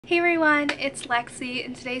Hey everyone, it's Lexie.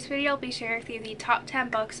 In today's video I'll be sharing with you the top 10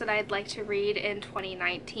 books that I'd like to read in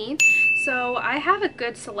 2019. So I have a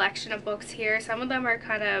good selection of books here. Some of them are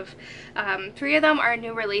kind of, 3 of them are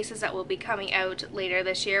new releases that will be coming out later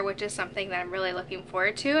this year, which is something that I'm really looking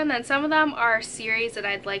forward to. And then some of them are series that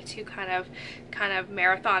I'd like to kind of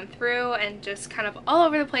marathon through and just kind of all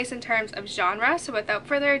over the place in terms of genre. So without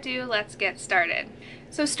further ado, let's get started.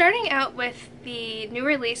 So starting out with the new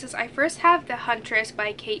releases, I first have The Huntress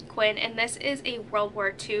by Quinn, and this is a World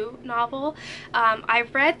War II novel. I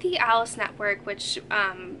read The Alice Network, which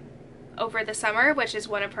over the summer, which is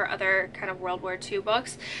one of her other kind of World War II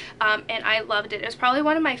books, and I loved it. It was probably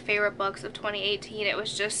one of my favorite books of 2018. It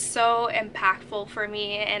was just so impactful for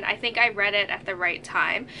me, and I think I read it at the right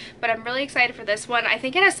time. But I'm really excited for this one. I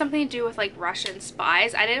think it has something to do with like Russian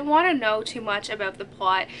spies. I didn't want to know too much about the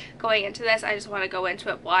plot going into this. I just want to go into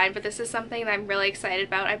it blind, but this is something that I'm really excited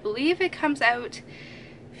about. I believe it comes out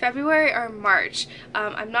February or March.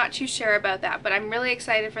 I'm not too sure about that, but I'm really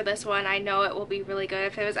excited for this one. I know it will be really good.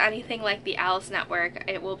 If it was anything like the Alice Network,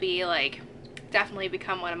 it will be like definitely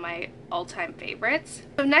become one of my all-time favorites.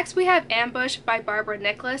 So next we have Ambush by Barbara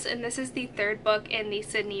Nickless, and this is the 3rd book in the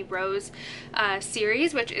Sydney Rose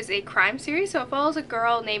series, which is a crime series. So it follows a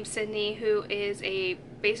girl named Sydney who is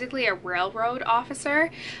basically a railroad officer,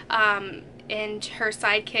 and her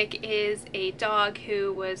sidekick is a dog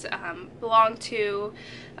who was belonged to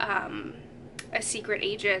a secret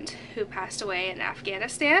agent who passed away in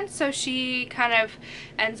Afghanistan. So she kind of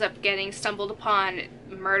ends up getting stumbled upon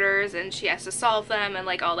murders, and she has to solve them and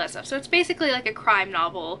like all that stuff. So it's basically like a crime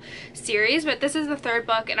novel series, but this is the 3rd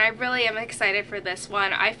book, and I really am excited for this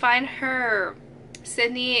one. I find her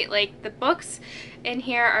Sydney, like the books in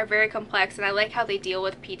here are very complex, and I like how they deal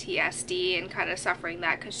with PTSD and kind of suffering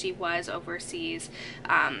that because she was overseas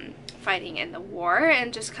fighting in the war,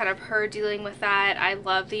 and just kind of her dealing with that. I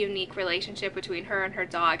love the unique relationship between her and her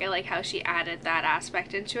dog. I like how she added that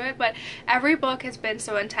aspect into it, but every book has been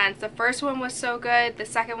so intense. The first one was so good, the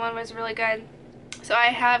second one was really good. So I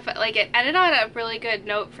have, like, it ended on a really good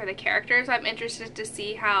note for the characters. I'm interested to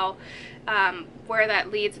see how, where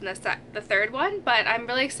that leads in the 3rd one, but I'm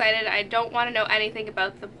really excited. I don't want to know anything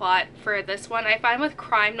about the plot for this one. I find with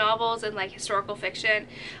crime novels and like historical fiction,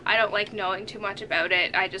 I don't like knowing too much about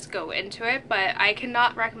it. I just go into it, but I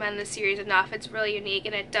cannot recommend this series enough. It's really unique,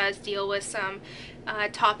 and it does deal with some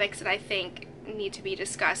topics that I think need to be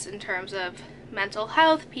discussed in terms of mental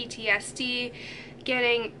health, PTSD,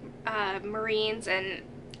 getting Marines and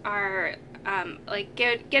are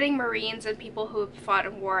getting Marines and people who have fought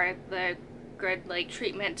in war the good like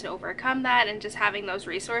treatment to overcome that, and just having those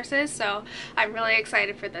resources. So I'm really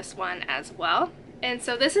excited for this one as well. And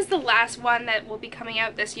so this is the last one that will be coming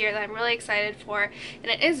out this year that I'm really excited for,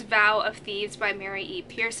 and it is Vow of Thieves by Mary E.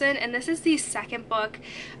 Pearson, and this is the 2nd book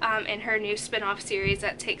in her new spin-off series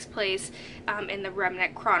that takes place in the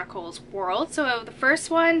Remnant Chronicles world. So the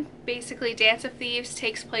first one, basically Dance of Thieves,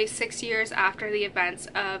 takes place 6 years after the events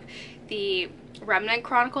of the Remnant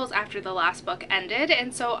Chronicles, after the last book ended,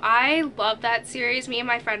 and so I love that series. Me and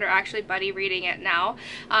my friend are actually buddy reading it now.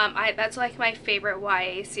 That's like my favorite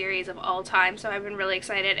YA series of all time, so I've been really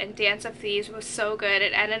excited, and Dance of Thieves was so good.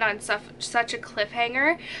 It ended on such a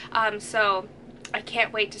cliffhanger, so I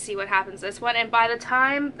can't wait to see what happens this one. And by the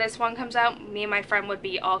time this one comes out, me and my friend would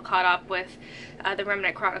be all caught up with the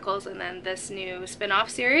Remnant Chronicles and then this new spin-off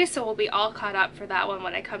series, so we'll be all caught up for that one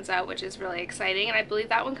when it comes out, which is really exciting. And I believe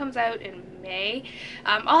that one comes out in May.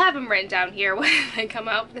 I'll have them written down here when they come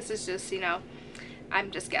out. This is just, you know, I'm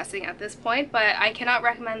just guessing at this point, but I cannot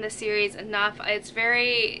recommend this series enough.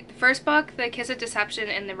 The first book, The Kiss of Deception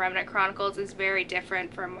in the Remnant Chronicles, is very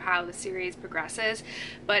different from how the series progresses,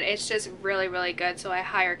 but it's just really, really good, so I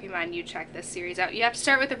highly recommend you check this series out. You have to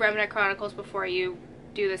start with the Remnant Chronicles before you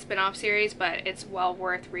do the spin-off series, but it's well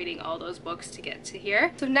worth reading all those books to get to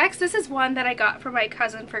here. So next, this is one that I got for my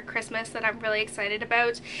cousin for Christmas that I'm really excited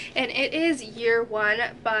about, and it is Year One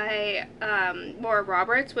by Nora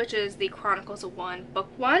Roberts, which is the Chronicles of One, Book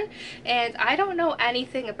 1. And I don't know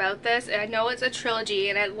anything about this. I know it's a trilogy,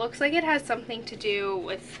 and it looks like it has something to do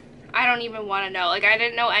with, I don't even want to know. Like, I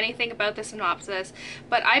didn't know anything about the synopsis,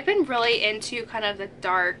 but I've been really into kind of the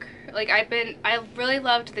dark, like I really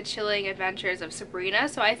loved The Chilling Adventures of Sabrina,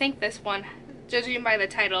 so I think this one, judging by the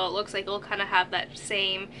title, it looks like it'll kind of have that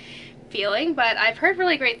same feeling. But I've heard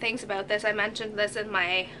really great things about this. I mentioned this in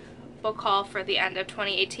my book haul for the end of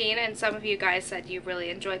 2018, and some of you guys said you really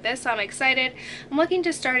enjoyed this, so I'm excited. I'm looking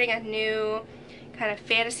to starting a new kind of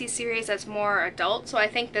fantasy series that's more adult, so I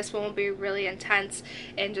think this one will be really intense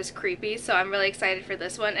and just creepy, so I'm really excited for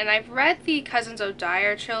this one. And I've read the Cousins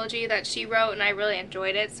O'Dyer trilogy that she wrote and I really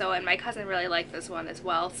enjoyed it, so, and my cousin really liked this one as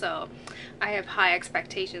well, so I have high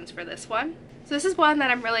expectations for this one. So this is one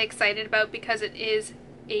that I'm really excited about because it is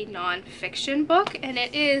a non-fiction book, and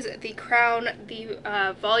it is The Crown, the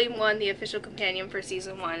volume 1, the official companion for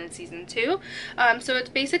season 1 and season 2. So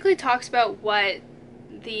it basically talks about what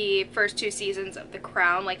the first 2 seasons of The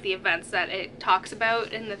Crown, like the events that it talks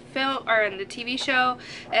about in the film or in the TV show,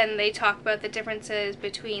 and they talk about the differences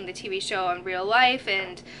between the TV show and real life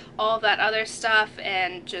and all that other stuff,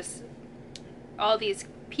 and just all these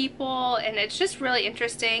people, and it's just really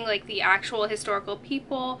interesting, like the actual historical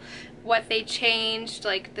people, what they changed,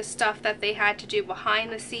 like the stuff that they had to do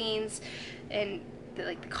behind the scenes, and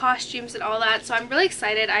the costumes and all that. So I'm really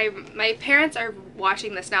excited. My parents are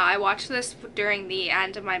watching this now. I watched this during the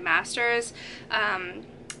end of my master's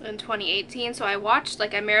in 2018, so I watched,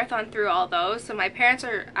 like, I marathon through all those, so my parents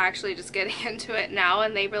are actually just getting into it now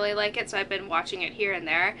and they really like it, so I've been watching it here and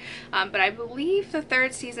there. But I believe the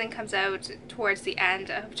 3rd season comes out towards the end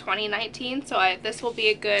of 2019, so this will be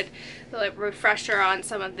a good refresher on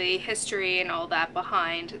some of the history and all that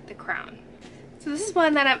behind The Crown. So this is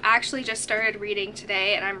one that I've actually just started reading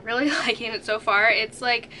today and I'm really liking it so far. It's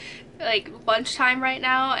like lunchtime right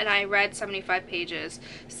now and I read 75 pages,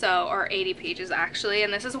 so, or 80 pages actually,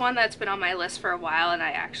 and this is one that's been on my list for a while and I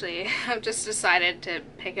actually have just decided to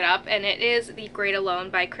pick it up, and it is The Great Alone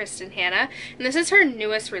by Kristin, and this is her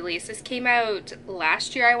newest release. This came out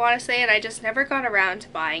last year, I want to say, and I just never got around to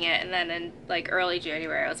buying it, and then in like early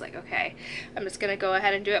January I was like, okay, I'm just gonna go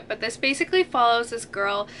ahead and do it. But this basically follows this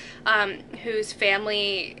girl whose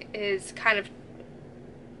family is kind of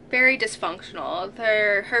very dysfunctional.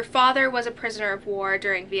 Her father was a prisoner of war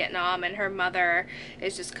during Vietnam, and her mother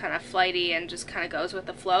is just kind of flighty and just kind of goes with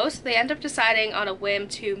the flow. So they end up deciding on a whim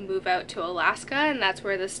to move out to Alaska, and that's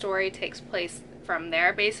where the story takes place from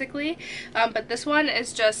there, basically. But this one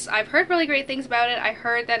is just, I've heard really great things about it. I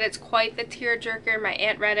heard that it's quite the tearjerker. My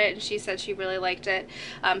aunt read it and she said she really liked it.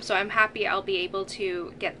 So I'm happy I'll be able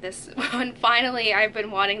to get this one. Finally, I've been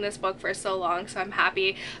wanting this book for so long, so I'm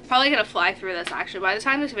happy. I'm probably gonna fly through this actually. By the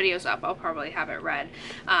time this video's up, I'll probably have it read.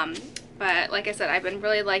 But like I said, I've been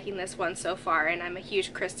really liking this one so far, and I'm a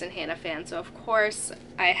huge Kristin fan, so of course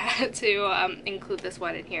I had to include this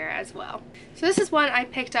one in here as well. So this is one I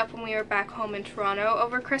picked up when we were back home in Toronto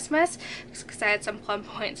over Christmas, because I had some plum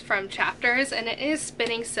points from chapters, and it is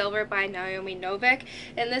Spinning Silver by Naomi Novik,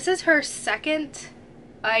 and this is her second,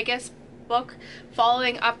 I guess, book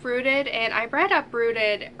following Uprooted, and I read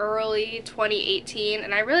Uprooted early 2018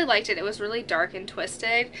 and I really liked it. It was really dark and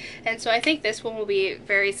twisted, and so I think this one will be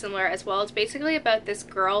very similar as well. It's basically about this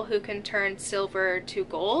girl who can turn silver to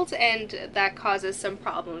gold, and that causes some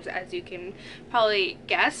problems, as you can probably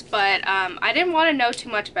guess, but I didn't want to know too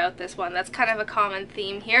much about this one. That's kind of a common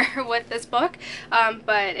theme here with this book,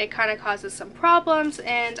 but it kind of causes some problems,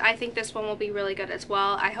 and I think this one will be really good as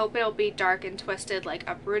well. I hope it'll be dark and twisted like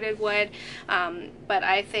Uprooted would. But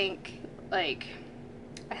I think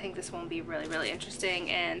this one will be really, really interesting,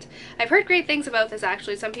 and I've heard great things about this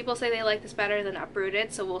actually. Some people say they like this better than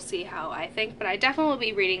Uprooted, so we'll see how I think, but I definitely will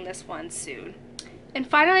be reading this one soon. And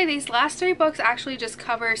finally, these last 3 books actually just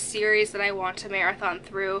cover series that I want to marathon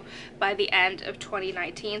through by the end of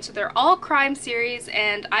 2019. So they're all crime series,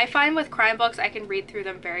 and I find with crime books I can read through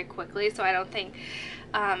them very quickly, so I don't think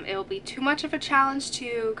it will be too much of a challenge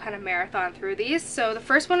to kind of marathon through these. So the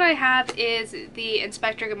first one I have is the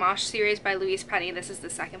Inspector Gamache series by Louise. This is the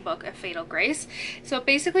second book of Fatal Grace. So it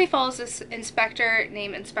basically follows this inspector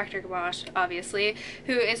named Inspector Gamache, obviously,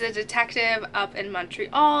 who is a detective up in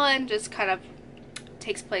Montreal, and just kind of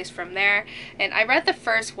takes place from there. And I read the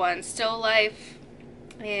first one, Still Life,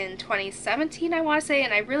 in 2017, I want to say,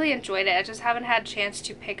 and I really enjoyed it. I just haven't had a chance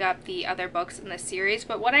to pick up the other books in the series,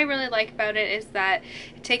 but what I really like about it is that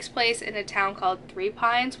it takes place in a town called Three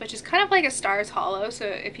Pines, which is kind of like a Stars Hollow. So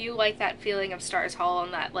if you like that feeling of Stars Hollow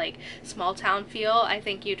and that like small town feel, I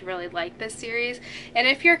think you'd really like this series. And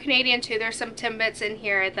if you're Canadian too, there's some tidbits in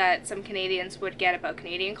here that some Canadians would get about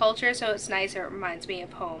Canadian culture, so it's nice. It reminds me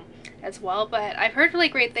of home as well. But I've heard really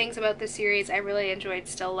great things about this series. I really enjoyed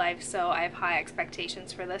Still Life, so I have high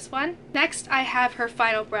expectations for this one. Next, I have Her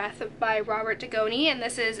Final Breath by Robert Dugoni, and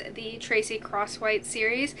this is the Tracy Crosswhite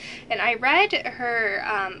series. And I read her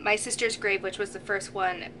My Sister's Grave, which was the first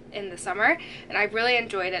one in the summer, and I really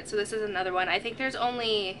enjoyed it. So this is another one. I think there's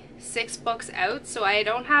only 6 books out, so I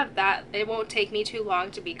don't have that. It won't take me too long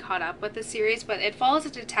to be caught up with the series, but it follows a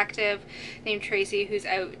detective named Tracy who's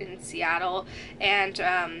out in Seattle, and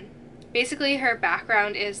basically her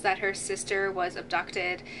background is that her sister was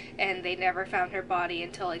abducted and they never found her body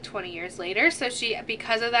until like 20 years later. So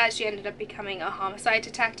because of that, she ended up becoming a homicide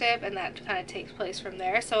detective, and that kind of takes place from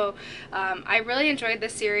there. So I really enjoyed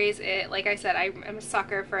this series. Like I said, I'm a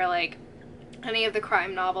sucker for like any of the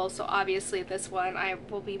crime novels, so obviously this one I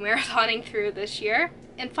will be marathoning through this year.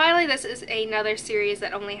 And finally, this is another series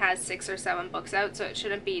that only has 6 or 7 books out, so it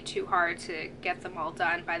shouldn't be too hard to get them all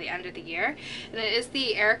done by the end of the year. And it is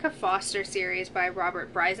the Erica Foster series by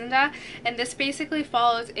Robert Bryndza, and this basically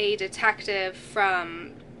follows a detective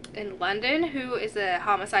in London who is a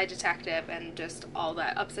homicide detective and just all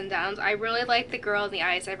that ups and downs. I really like The Girl in the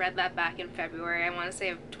Ice. I read that back in February, I want to say,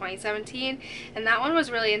 of 2017, and that one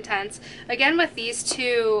was really intense. Again, with these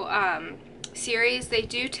two series, they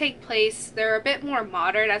do take place, they're a bit more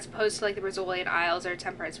modern as opposed to like the Rizzolian Isles or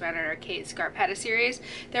Temperance Manor or Kate Scarpetta series.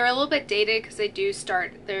 They're a little bit dated because they do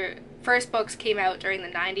start, their first books came out during the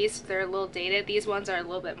 90s, so they're a little dated. These ones are a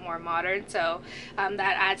little bit more modern, so that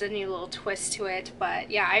adds a new little twist to it.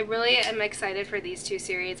 But yeah, I really am excited for these two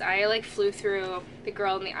series. I like flew through The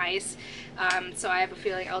Girl in the Ice, so I have a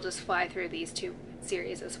feeling I'll just fly through these two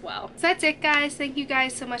series as well. So that's it, guys. Thank you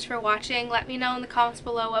guys so much for watching. Let me know in the comments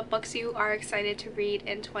below what books you are excited to read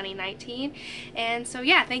in 2019. And so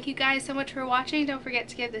yeah, thank you guys so much for watching. Don't forget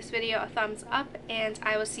to give this video a thumbs up, and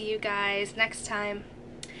I will see you guys next time.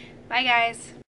 Bye, guys.